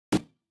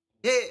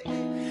Yeah,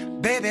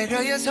 baby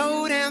girl, you're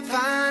so damn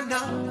fine,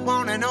 though.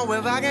 Wanna know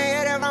if I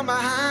can hit it from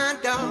behind,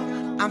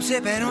 though. I'm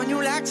sipping on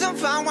you like some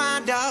fine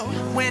wine, though.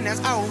 When it's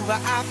over,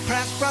 I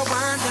press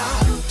rewind,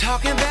 though.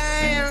 Talking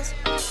bands,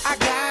 I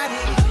got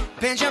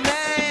it.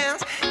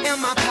 Benjamins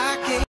in my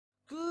pocket.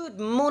 Good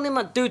morning,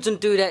 my dudes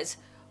and dudettes.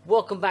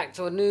 Welcome back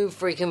to a new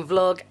freaking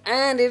vlog,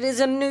 and it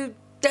is a new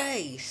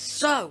day.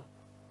 So,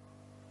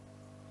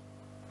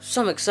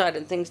 some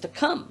exciting things to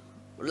come.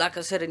 Like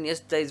I said in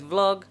yesterday's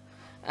vlog,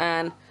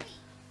 and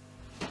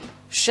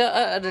shout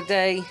out of the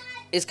day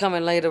is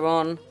coming later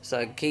on,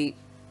 so keep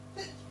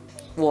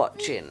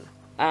watching.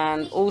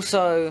 And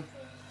also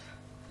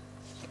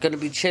gonna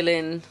be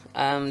chilling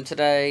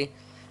today.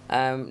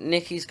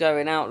 Nikki's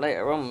going out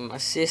later on with my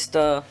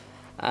sister.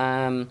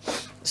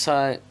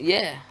 So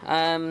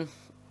yeah,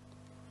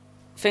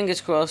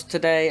 fingers crossed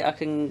today I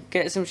can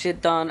get some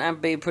shit done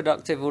and be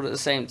productive all at the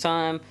same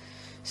time.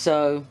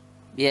 So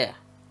yeah,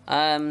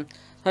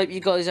 hope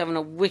you guys are having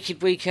a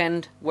wicked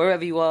weekend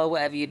wherever you are,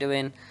 whatever you're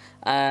doing.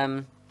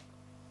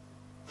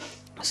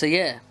 So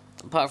yeah,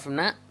 apart from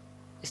that,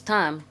 it's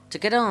time to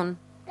get on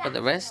with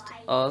the rest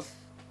of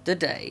the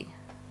day.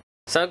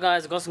 So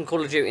guys, I've got some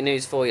Call of Duty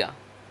news for you.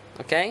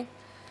 Okay?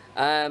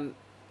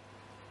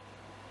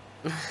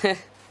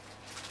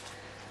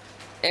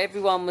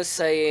 Everyone was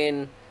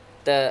saying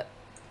that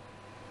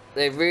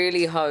they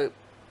really hope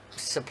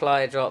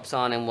supply drops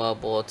aren't in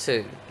World War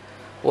II.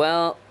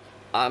 Well,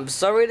 I'm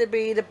sorry to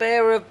be the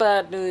bearer of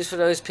bad news for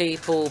those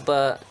people,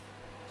 but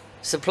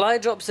supply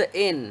drops are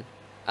in.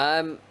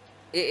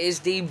 It is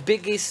the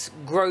biggest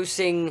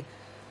grossing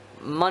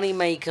money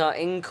maker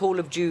in Call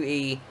of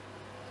Duty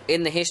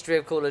in the history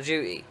of Call of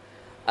Duty.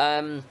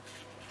 And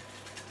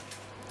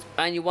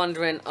you're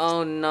wondering,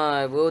 oh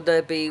no, will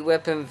there be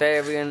weapon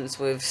variants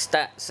with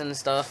stats and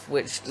stuff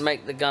which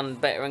make the gun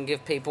better and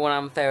give people an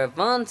unfair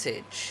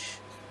advantage?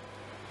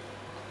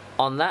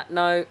 On that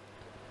note,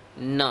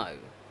 no.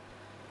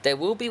 There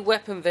will be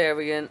weapon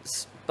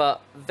variants, but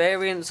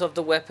variants of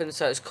the weapon,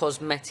 so it's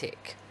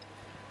cosmetic.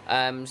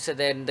 So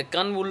then the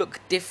gun will look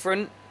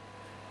different,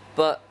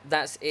 but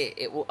that's it.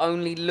 It will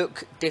only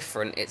look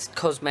different. It's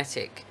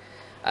cosmetic.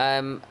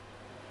 And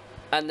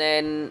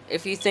then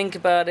if you think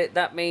about it,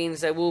 that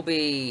means there will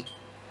be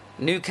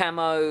new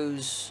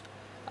camos.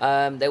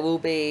 There will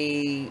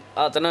be,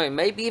 I don't know,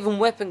 maybe even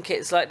weapon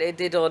kits like they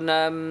did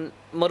on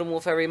Modern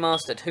Warfare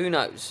Remastered. Who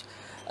knows?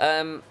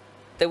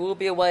 There will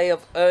be a way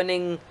of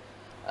earning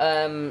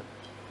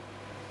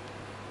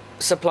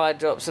supply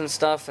drops and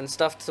stuff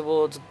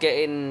towards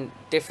getting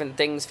different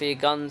things for your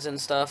guns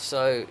and stuff.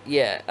 So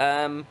yeah,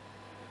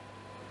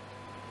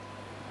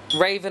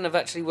 Raven have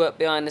actually worked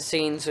behind the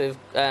scenes with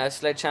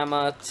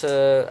Sledgehammer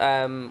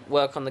to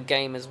work on the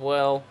game as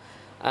well.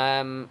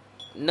 No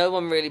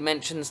one really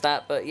mentions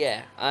that, but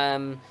yeah.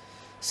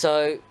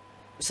 So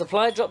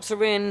supply drops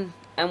are in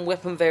and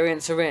weapon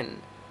variants are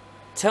in.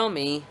 Tell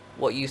me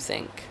what you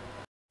think.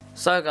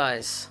 So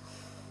guys,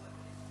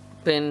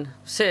 been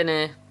sitting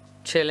here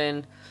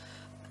chilling,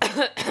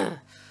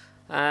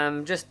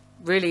 just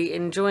really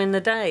enjoying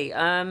the day.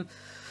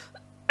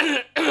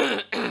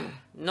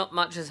 Not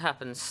much has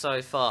happened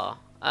so far.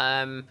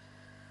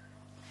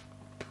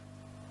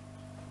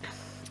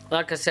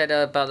 Like I said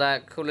about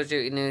that Call of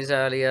Duty news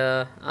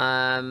earlier,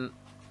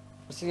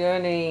 it's the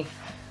only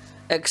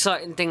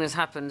exciting thing that's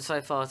happened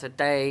so far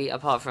today,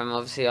 apart from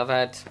obviously I've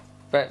had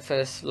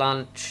breakfast,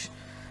 lunch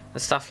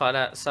and stuff like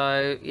that.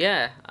 So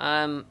yeah,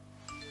 all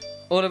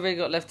I've really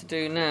got left to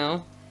do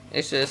now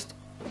is just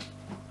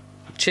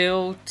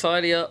chill,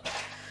 tidy up,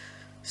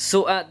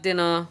 sort out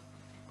dinner,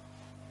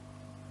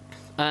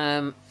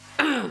 and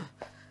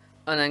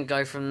then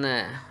go from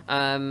there,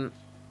 and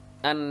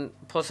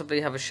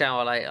possibly have a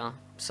shower later.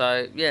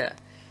 So yeah,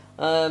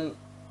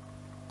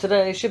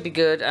 today should be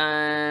good,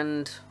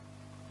 and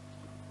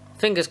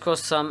fingers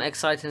crossed some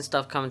exciting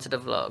stuff coming to the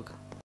vlog.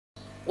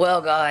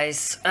 Well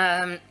guys,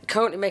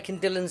 currently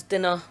making Dylan's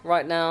dinner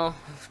right now.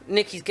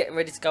 Nikki's getting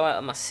ready to go out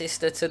with my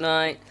sister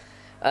tonight.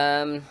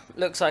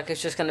 Looks like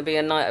it's just going to be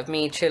a night of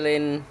me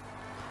chilling,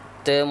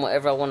 doing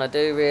whatever I want to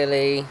do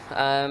really.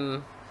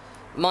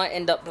 Might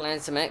end up playing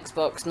some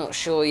Xbox, not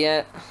sure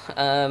yet.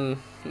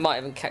 Might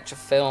even catch a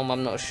film,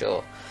 I'm not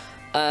sure.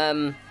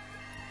 But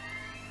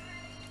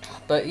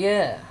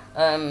yeah,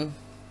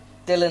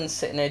 Dylan's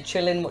sitting there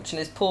chilling, watching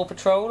his Paw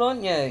Patrol,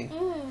 aren't you?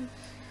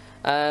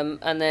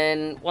 And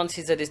then once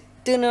he's had his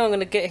dinner, I'm going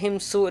to get him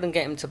sorted and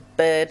get him to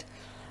bed.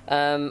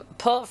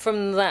 Apart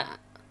from that,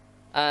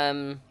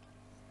 I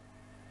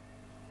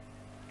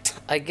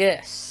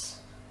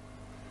guess,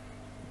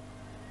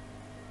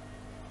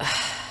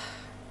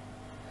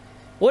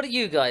 what do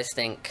you guys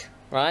think,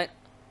 right,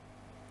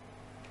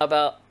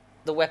 about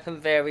the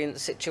weapon variant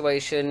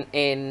situation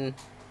in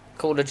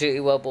Call of Duty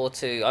World War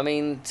II? I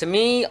mean, to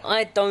me,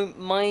 I don't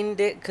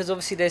mind it, because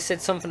obviously they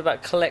said something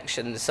about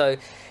collections. So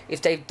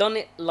if they've done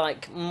it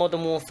like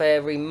Modern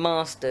Warfare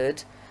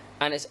Remastered,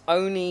 and it's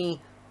only,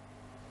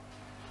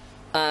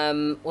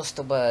 what's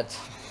the word?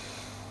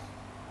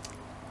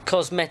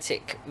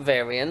 Cosmetic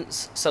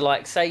variants. So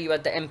like, say you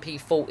had the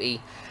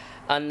MP40,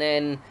 and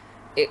then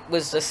it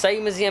was the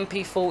same as the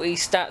MP40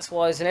 stats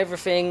wise and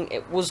everything.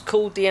 It was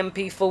called the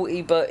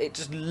MP40, but it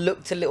just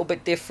looked a little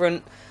bit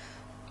different.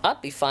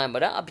 I'd be fine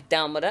with that. I'd be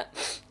down with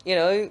that, you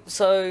know.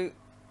 So,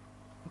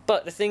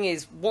 but the thing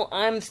is, what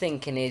I'm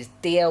thinking is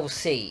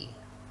DLC,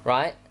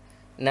 right?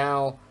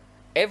 Now,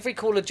 every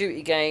Call of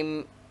Duty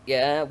game,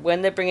 yeah,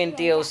 when they bring in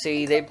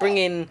DLC, they bring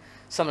in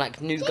some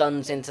like new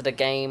guns into the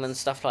game and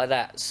stuff like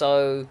that.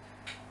 So,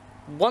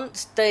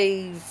 once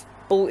they've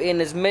brought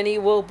in as many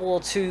World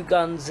War II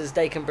guns as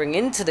they can bring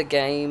into the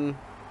game,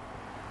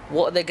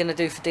 what are they going to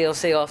do for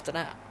DLC after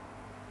that?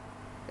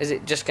 Is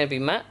it just going to be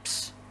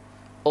maps?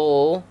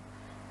 Or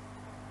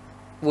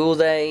will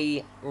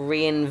they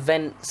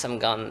reinvent some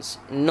guns?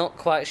 Not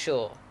quite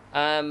sure.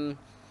 I'll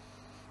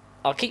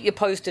keep you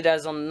posted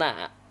as on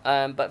that.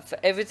 But for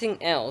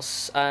everything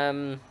else,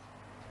 not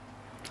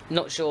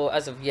sure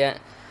as of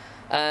yet.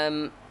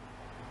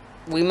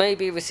 We may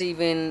be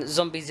receiving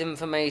Zombies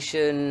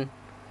information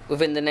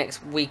within the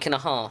next week and a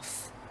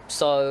half.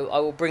 So I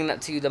will bring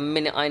that to you the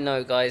minute I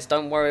know, guys.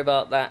 Don't worry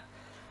about that.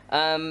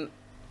 And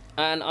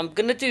I'm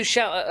going to do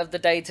shout out of the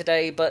day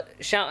today, but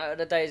shout out of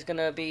the day is going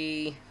to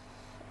be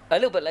a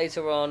little bit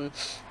later on.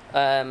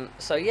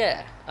 So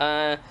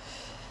yeah,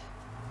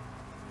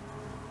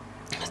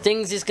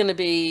 things is going to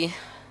be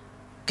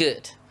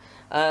good.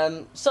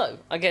 So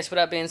I guess with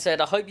that being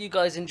said, I hope you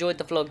guys enjoyed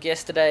the vlog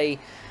yesterday.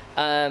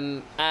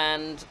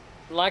 And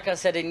like I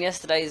said in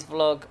yesterday's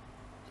vlog,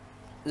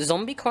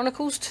 Zombie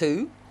Chronicles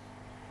 2.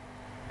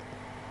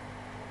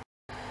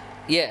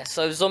 Yeah,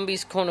 so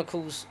Zombies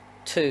Chronicles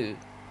 2,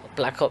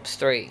 Black Ops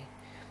 3.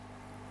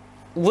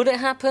 Would it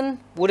happen?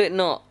 Would it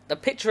not? The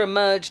picture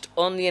emerged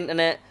on the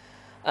internet.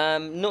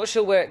 Not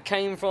sure where it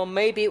came from.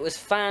 Maybe it was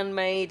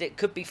fan-made. It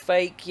could be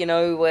fake, you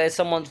know, where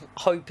someone's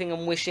hoping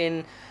and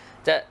wishing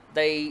that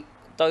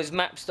those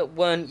maps that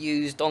weren't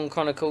used on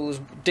Chronicles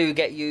do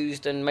get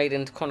used and made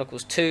into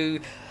Chronicles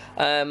 2.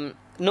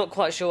 Not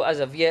quite sure as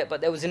of yet, but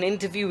there was an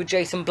interview with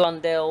Jason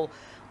Blundell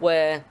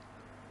where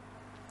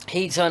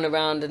he turned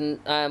around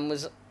and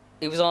was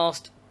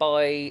asked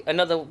by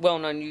another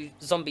well-known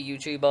zombie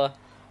YouTuber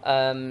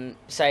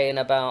saying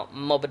about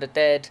Mob of the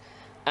Dead,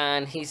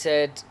 and he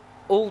said,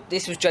 "Oh,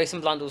 this was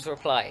Jason Blundell's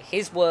reply.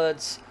 His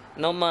words,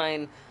 not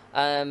mine.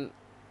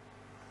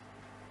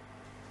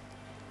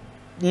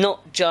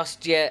 Not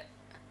just yet.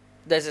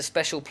 There's a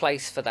special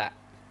place for that."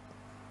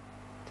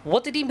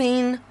 What did he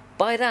mean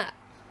by that?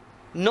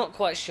 Not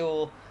quite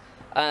sure.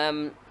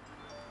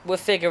 We'll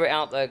figure it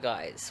out though,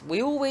 guys.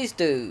 We always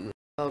do.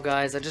 Oh,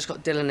 guys, I just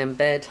got Dylan in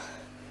bed.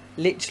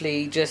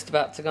 Literally just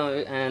about to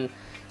go and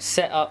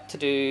set up to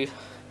do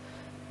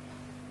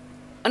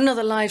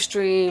another live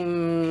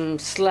stream /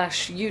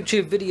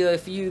 YouTube video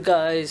for you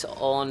guys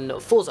on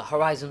Forza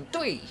Horizon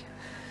 3.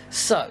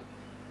 So,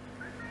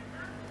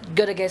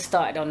 gotta get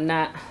started on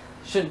that.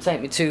 Shouldn't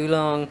take me too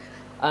long.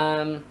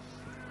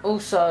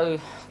 Also,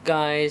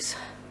 guys,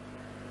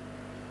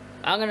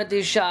 I'm gonna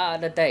do shout out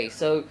of the day.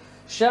 So,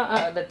 shout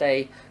out of the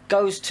day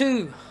goes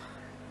to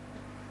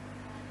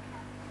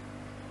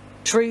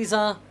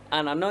Teresa,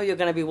 and I know you're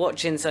going to be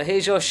watching, so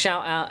here's your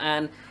shout out,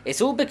 and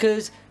it's all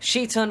because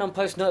she turned on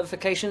post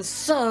notifications,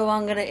 so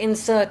I'm going to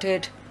insert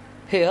it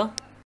here.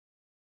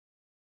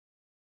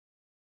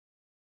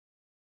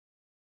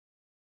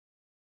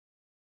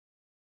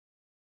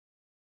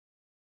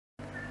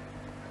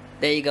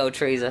 There you go,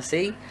 Teresa,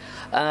 see?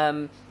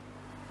 And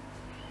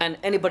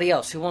anybody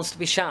else who wants to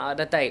be shout out of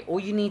the day, all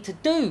you need to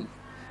do,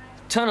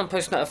 turn on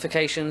post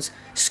notifications,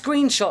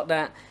 screenshot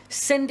that,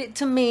 send it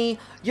to me,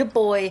 your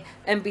boy,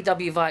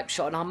 MBW Vibe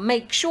Shot, and I'll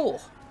make sure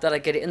that I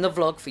get it in the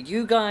vlog for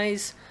you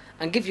guys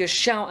and give you a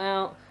shout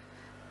out.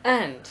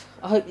 And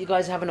I hope you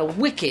guys are having a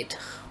wicked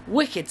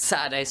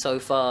Saturday so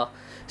far.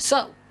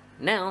 So,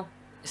 now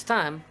it's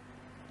time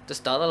to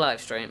start the live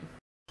stream.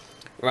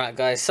 Right,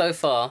 guys, so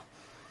far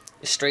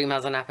the stream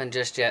hasn't happened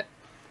just yet.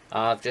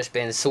 I've just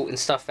been sorting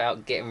stuff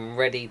out, getting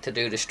ready to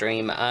do the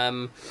stream.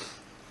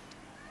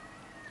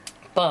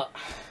 But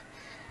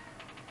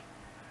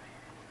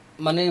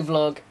my new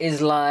vlog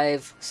is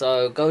live,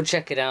 so go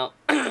check it out.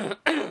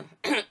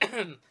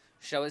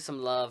 Show it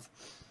some love.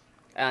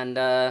 And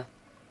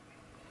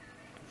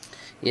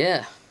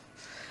yeah,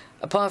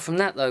 apart from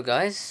that though,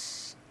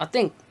 guys, I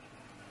think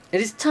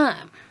it is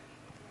time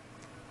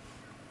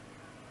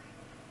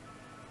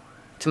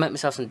to make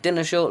myself some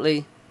dinner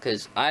shortly,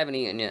 because I haven't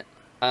eaten yet.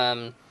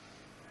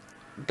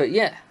 But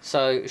yeah,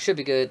 so it should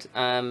be good.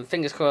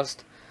 Fingers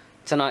crossed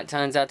tonight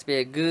turns out to be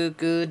a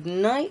good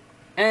night,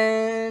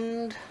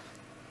 and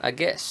I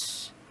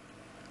guess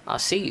I'll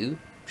see you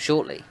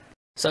shortly.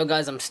 So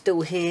guys, I'm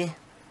still here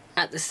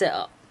at the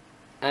setup,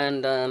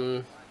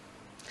 and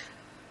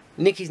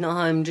Nikki's not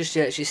home just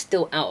yet. She's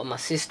still out with my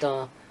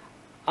sister.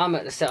 I'm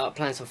at the setup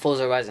playing some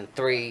Forza Horizon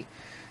 3.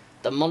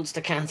 The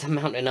monster cans are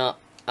mounting up.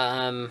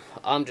 I'm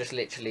just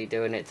literally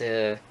doing it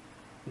to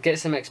get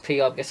some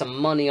XP up, get some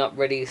money up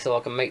ready so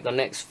I can make the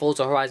next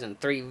Forza Horizon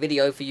 3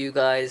 video for you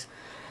guys.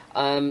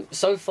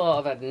 So far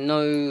I've had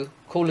no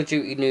Call of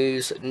Duty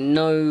news,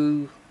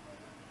 no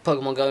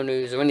Pokemon Go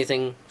news or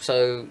anything,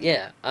 so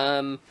yeah,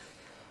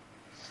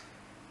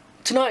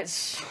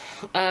 Tonight's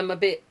a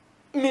bit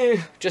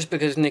meh, just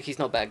because Nikki's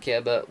not back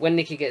yet, but when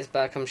Nikki gets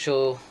back, I'm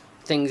sure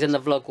things in the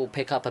vlog will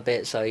pick up a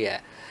bit, so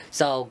yeah,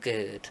 it's all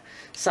good.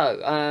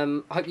 So,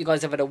 I hope you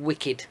guys have had a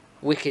wicked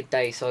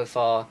day so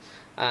far,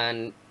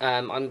 and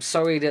I'm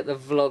sorry that the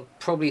vlog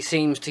probably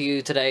seems to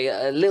you today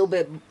a little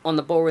bit on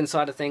the boring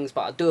side of things,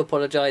 but I do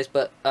apologise,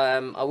 but I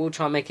will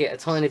try and make it a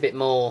tiny bit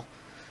more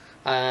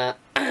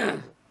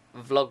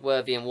vlog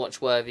worthy and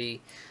watch worthy.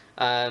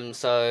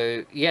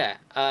 So yeah,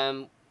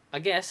 I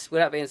guess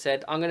with that being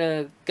said, I'm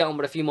gonna get on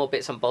with a few more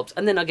bits and bobs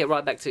and then I'll get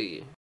right back to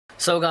you.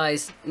 So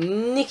guys,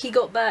 Nikki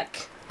got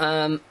back.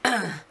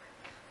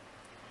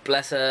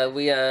 Bless her,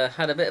 we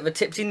had a bit of a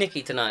tipsy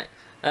Nikki tonight,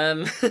 to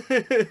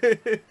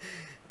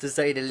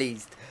say the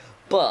least.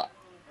 But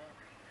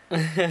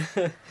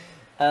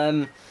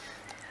I'm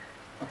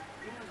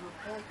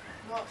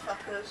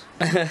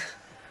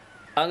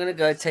gonna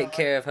go take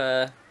care of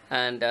her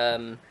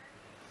and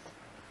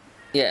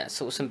yeah,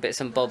 sort some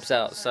bits and bobs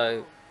out.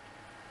 So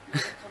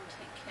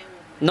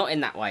not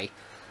in that way.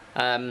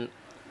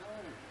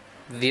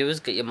 Viewers,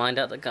 get your mind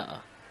out the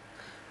gutter.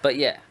 But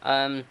yeah,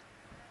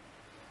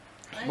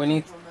 when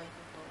you...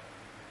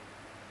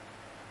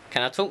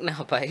 Can I talk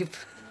now, babe?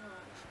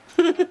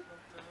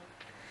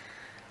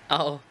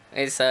 Oh,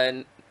 it's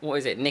what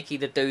is it? Nikki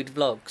the Dude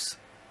Vlogs.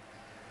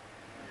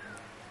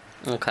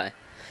 Okay.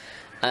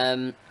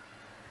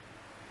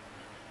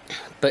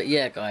 But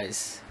yeah,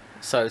 guys.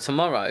 So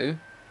tomorrow,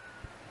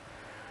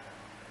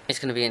 it's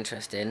gonna be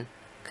interesting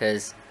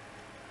because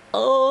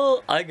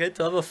I get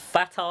to have a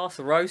fat ass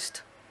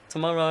roast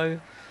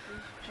tomorrow.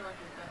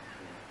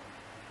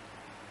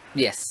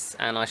 Yes,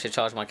 and I should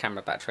charge my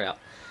camera battery up.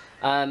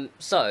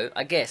 So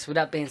I guess with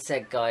that being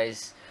said,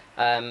 guys,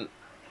 shout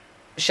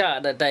out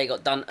of the day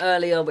got done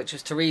earlier, which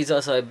was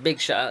Teresa, so big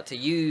shout out to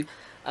you.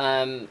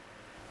 And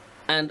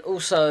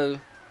also,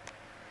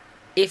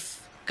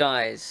 if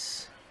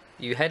guys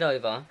you head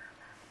over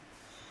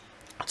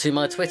to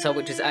my Twitter,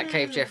 which is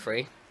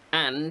 @CaveJeffrey,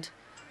 and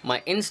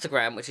my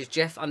Instagram, which is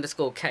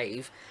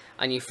Jeff_Cave,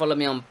 and you follow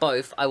me on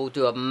both, I will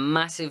do a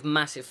massive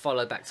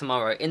follow back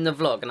tomorrow in the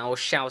vlog, and I will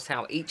shout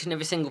out each and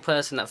every single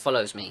person that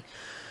follows me.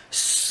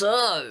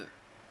 So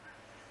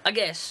I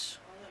guess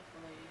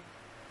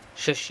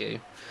shush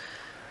you.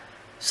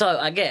 So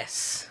I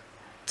guess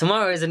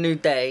tomorrow is a new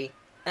day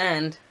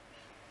and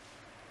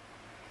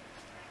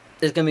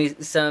there's gonna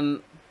be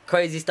some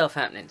crazy stuff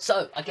happening.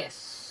 So I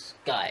guess,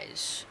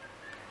 guys,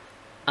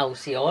 I will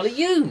see all of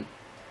you,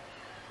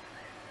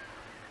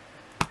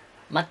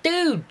 my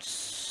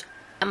dudes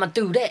and my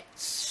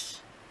dudettes,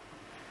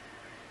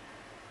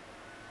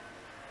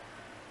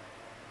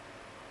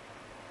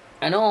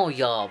 and all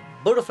your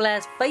beautiful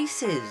ass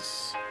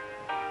faces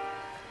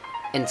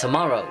in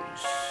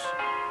tomorrow's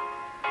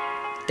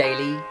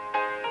daily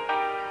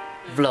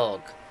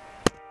vlog.